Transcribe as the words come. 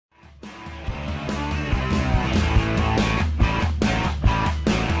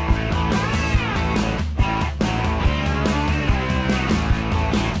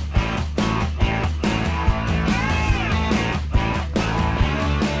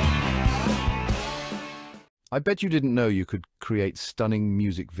I bet you didn't know you could create stunning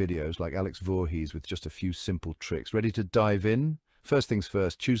music videos like Alex Voorhees with just a few simple tricks. Ready to dive in? First things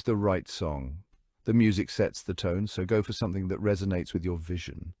first, choose the right song. The music sets the tone, so go for something that resonates with your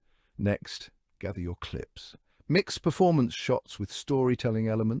vision. Next, gather your clips. Mix performance shots with storytelling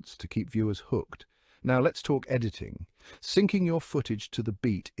elements to keep viewers hooked. Now let's talk editing. Syncing your footage to the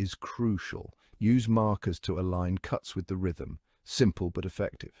beat is crucial. Use markers to align cuts with the rhythm. Simple but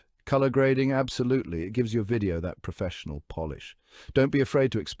effective. Color grading, absolutely. It gives your video that professional polish. Don't be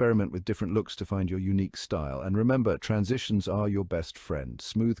afraid to experiment with different looks to find your unique style. And remember, transitions are your best friend.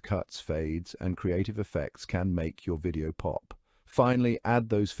 Smooth cuts, fades, and creative effects can make your video pop. Finally, add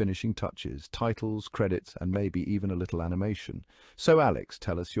those finishing touches, titles, credits, and maybe even a little animation. So Alex,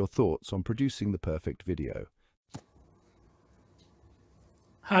 tell us your thoughts on producing the perfect video.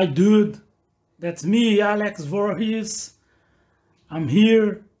 Hi dude, that's me, Alex Voorhees. I'm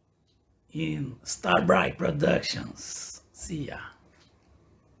here in starBright Productions. See ya.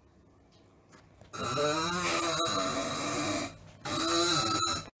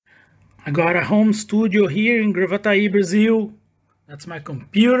 I got a home studio here in Gravataí, Brazil. That's my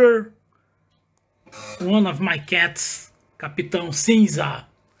computer. One of my cats, Capitão Cinza.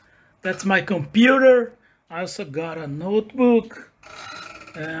 That's my computer. I also got a notebook.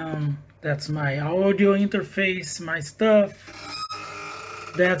 That's my audio interface, my stuff.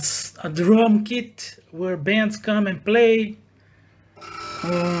 That's a drum kit where bands come and play.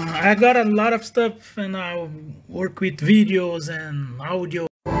 I got a lot of stuff and I work with videos and audio.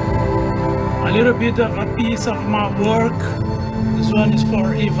 A little bit of a piece of my work. This one is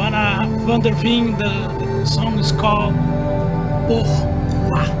for Ivana van der Veen. The song is called Voorhees.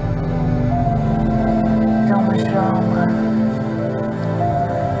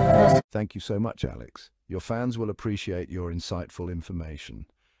 Thank you so much, Alex. Your fans will appreciate your insightful information.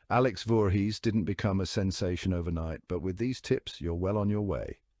 Alex Voorhees didn't become a sensation overnight, but with these tips, you're well on your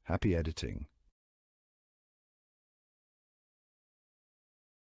way. Happy editing.